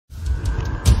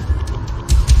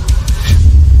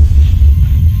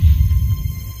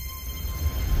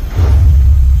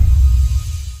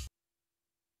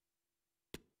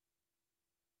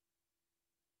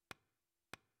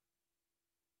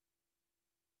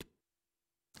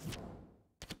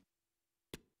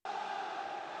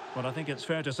Well, I think it's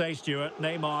fair to say, Stuart,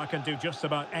 Neymar can do just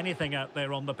about anything out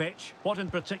there on the pitch. What in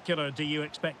particular do you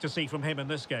expect to see from him in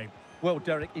this game? Well,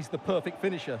 Derek, he's the perfect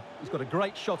finisher. He's got a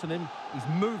great shot on him, his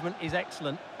movement is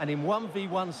excellent, and in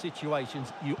 1v1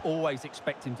 situations, you always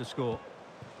expect him to score.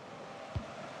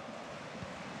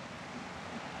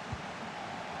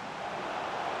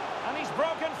 And he's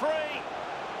broken free.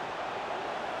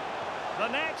 The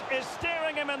net is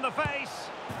staring him in the face.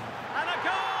 And a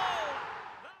goal!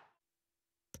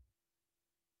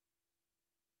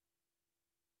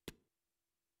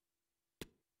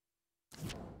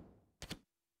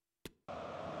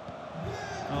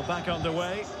 Well, back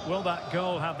underway. Will that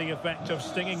goal have the effect of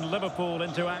stinging Liverpool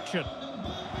into action?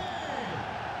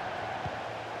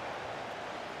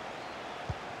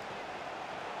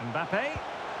 Mbappe.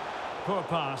 Poor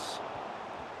pass.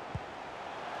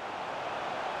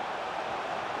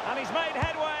 And he's made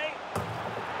headway.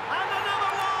 And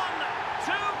another one!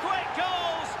 2 quick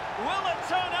goals. Will it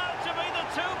turn out to be the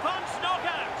 2-punch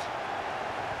knockout?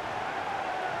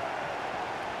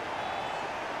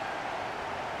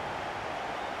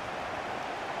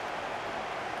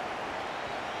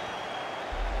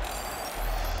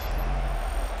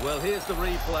 Well, here's the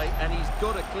replay, and he's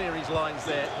got to clear his lines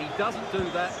there. He doesn't do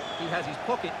that. He has his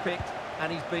pocket picked,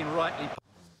 and he's been rightly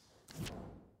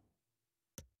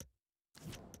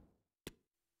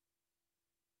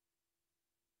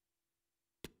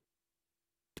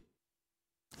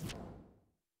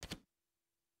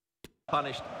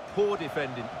punished. Poor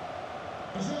defending.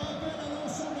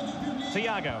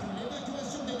 Thiago.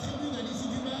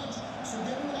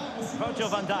 Virgil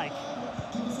van Dijk.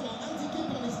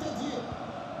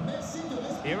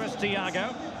 Here is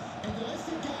Thiago.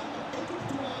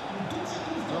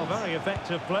 Well, very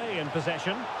effective play in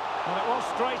possession. Well, it was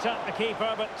straight at the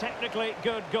keeper, but technically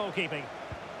good goalkeeping.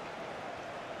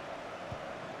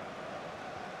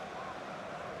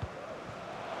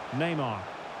 Neymar.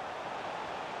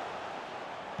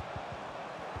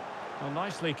 Well,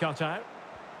 nicely cut out.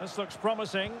 This looks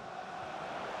promising.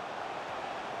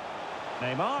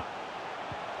 Neymar.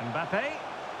 Mbappe.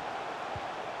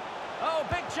 Oh,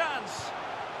 big chance.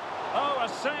 Oh, a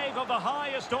save of the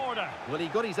highest order. Well, he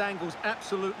got his angles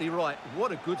absolutely right.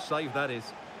 What a good save that is.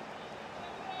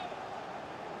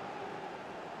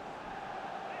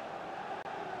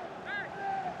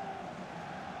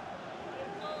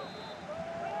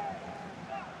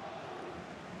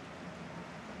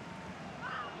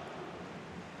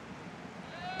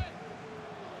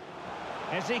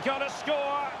 Is he going to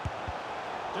score?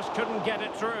 Just couldn't get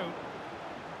it through.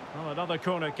 Well, another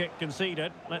corner kick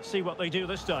conceded. Let's see what they do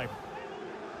this time.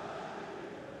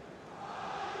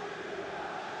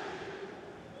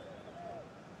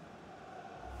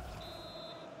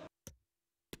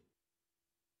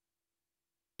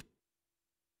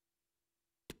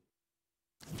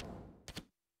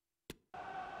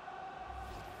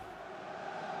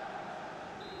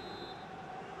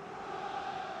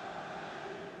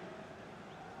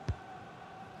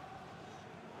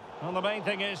 Well, the main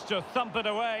thing is to thump it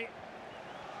away.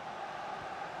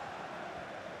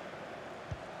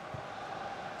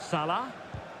 Salah.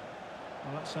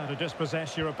 Well, that's how to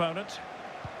dispossess your opponent.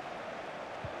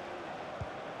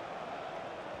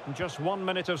 And just 1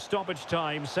 minute of stoppage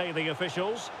time, say the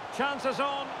officials. Chances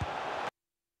on.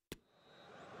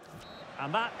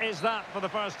 And that is that for the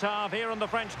first half here in the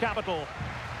French capital.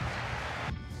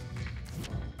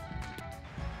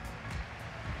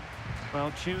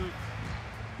 Well,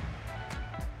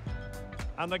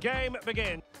 and the game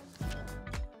begins.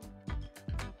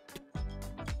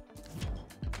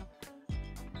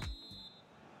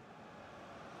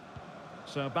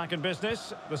 So back in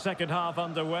business, the second half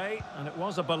underway, and it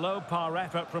was a below-par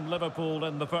effort from Liverpool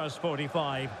in the first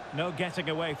 45. No getting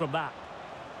away from that.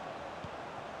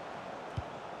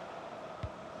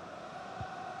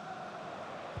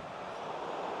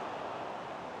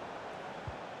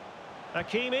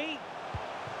 Hakimi.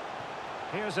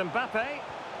 Here's Mbappe.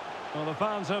 Well, the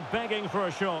fans are begging for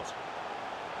a shot.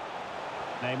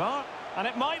 Neymar, and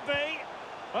it might be.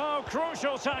 Oh,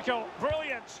 crucial tackle,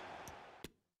 brilliant.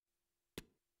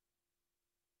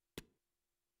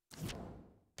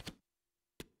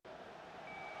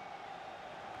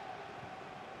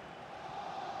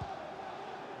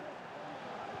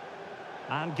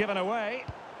 And given away.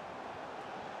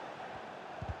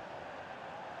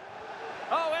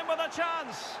 Oh, in with a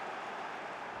chance.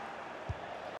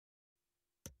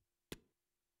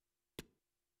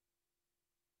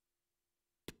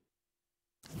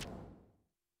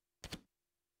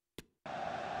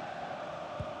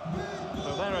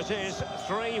 So there it is,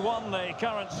 3-1 the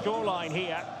current scoreline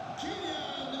here.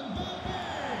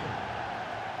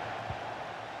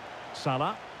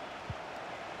 Salah.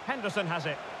 Henderson has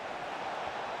it.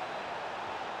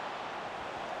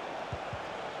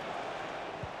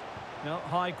 No,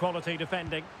 high quality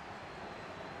defending.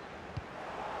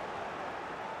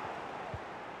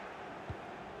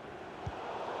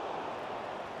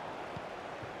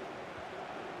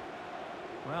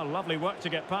 Well, lovely work to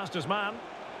get past his man.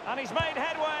 And he's made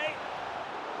headway.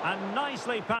 And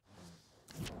nicely passed.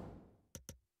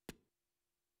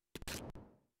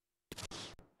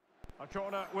 A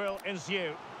corner will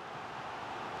ensue.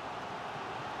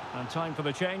 And time for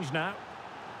the change now.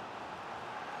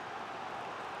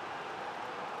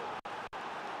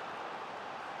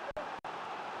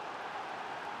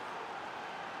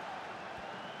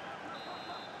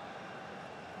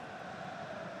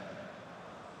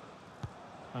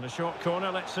 And a short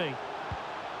corner, let's see.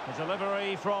 A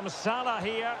delivery from Salah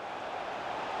here.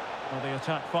 Well, the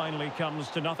attack finally comes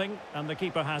to nothing, and the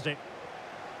keeper has it.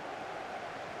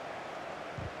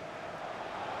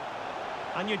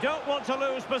 And you don't want to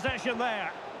lose possession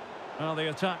there. Well, the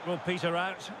attack will peter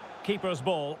out. Keeper's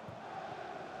ball.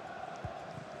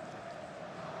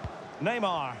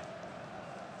 Neymar.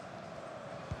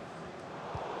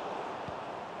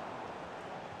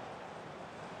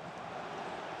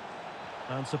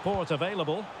 And support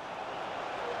available.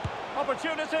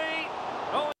 Opportunity.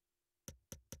 Oh.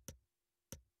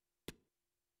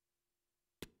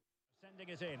 Sending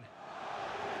it in.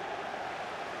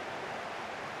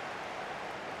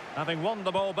 Having won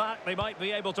the ball back, they might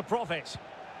be able to profit.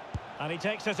 And he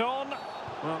takes it on.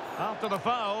 Well, after the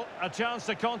foul, a chance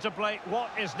to contemplate what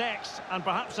is next, and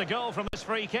perhaps a goal from this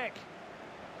free kick.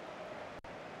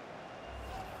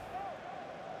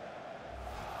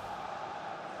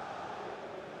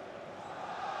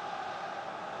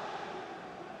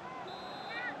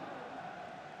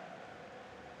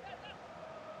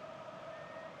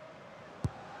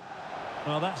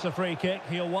 Well, that's a free kick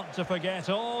he'll want to forget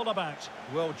all about.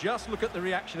 Well, just look at the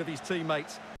reaction of his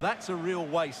teammates. That's a real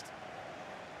waste.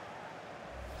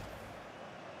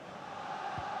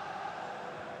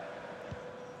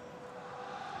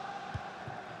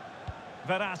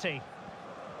 Verratti.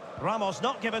 Ramos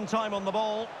not given time on the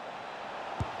ball.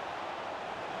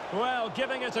 Well,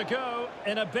 giving it a go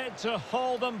in a bid to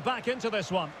haul them back into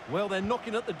this one. Well, they're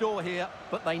knocking at the door here,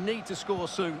 but they need to score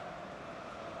soon.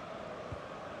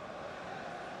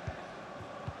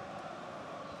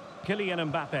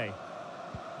 Kylian Mbappe.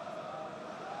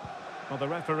 Well, the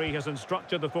referee has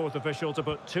instructed the fourth official to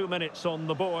put 2 minutes on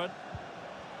the board.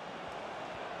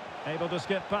 Able to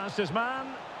skip past his man.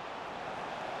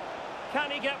 Can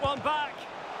he get one back?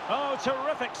 Oh,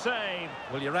 terrific save.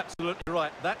 Well, you're absolutely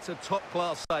right. That's a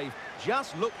top-class save.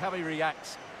 Just look how he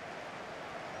reacts.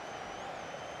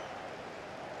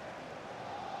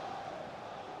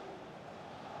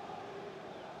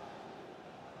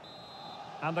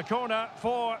 And the corner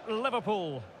for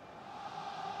Liverpool.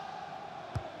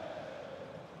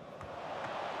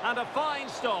 And a fine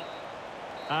stop.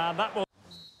 And that will...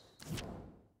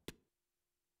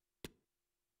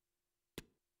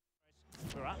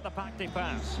 We're at the Pacti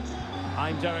pass.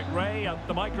 I'm Derek Ray at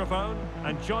the microphone,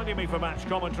 and joining me for match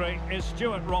commentary is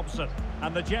Stuart Robson.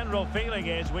 And the general feeling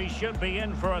is we should be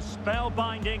in for a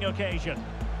spellbinding occasion.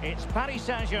 It's Paris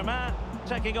Saint-Germain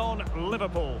taking on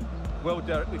Liverpool. Well,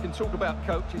 Derek, we can talk about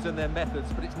coaches and their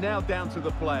methods, but it's now down to the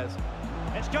players.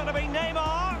 It's going to be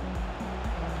Neymar.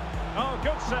 Oh,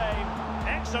 good save.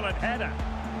 Excellent header.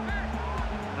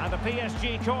 And the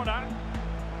PSG corner.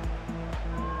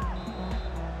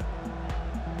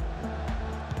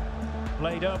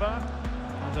 Played over.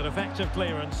 And an effective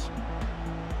clearance.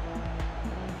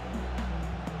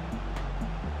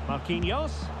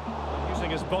 Marquinhos. Using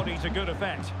his body to good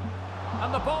effect.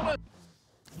 And the ball is...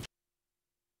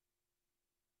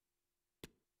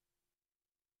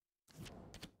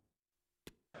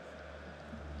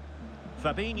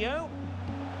 Fabinho.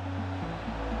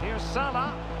 Here's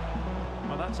Salah.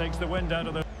 Well, that takes the wind out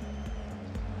of the...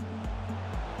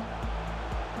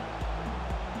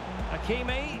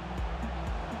 Hakimi.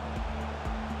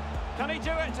 Can he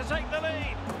do it to take the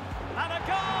lead? And a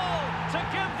goal to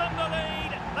give them the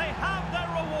lead. They have their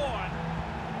reward.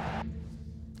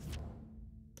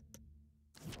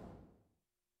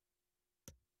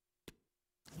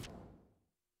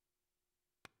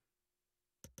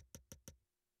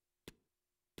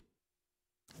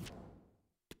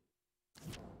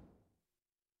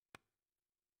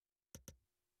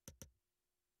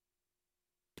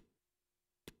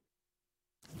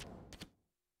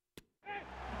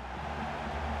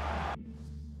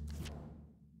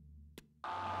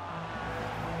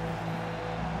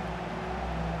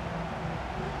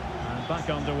 Back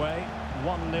underway,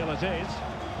 1-0 it is.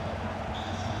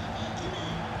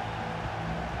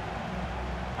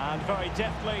 And very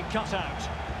deftly cut out.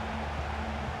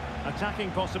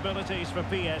 Attacking possibilities for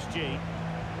PSG.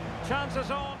 Chances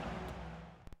on.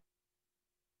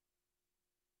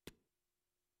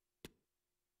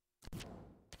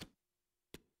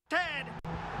 Ted.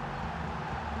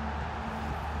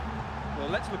 Well,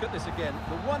 let's look at this again.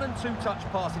 The 1- and 2-touch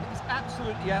passing is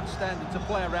absolutely outstanding to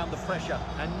play around the pressure.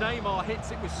 And Neymar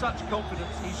hits it with such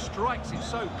confidence. He strikes it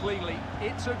so cleanly.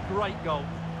 It's a great goal.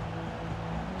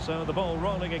 So the ball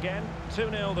rolling again.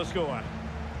 2-0 the score.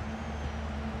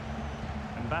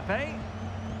 Mbappe.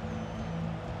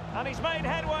 And he's made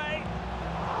headway.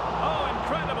 Oh,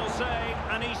 incredible save.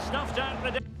 And he snuffed out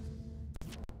the...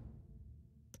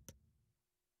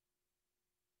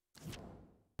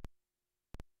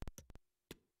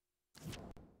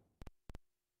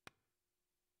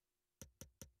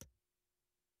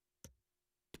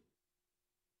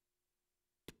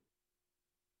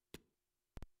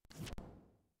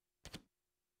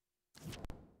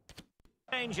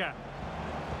 danger.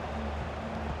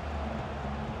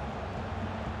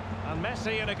 And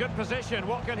Messi in a good position.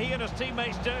 What can he and his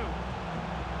teammates do?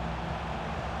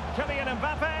 Kylian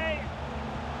Mbappe.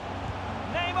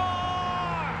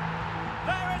 Neymar!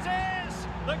 There it is!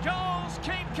 The goals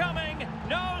keep coming.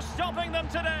 No stopping them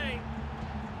today.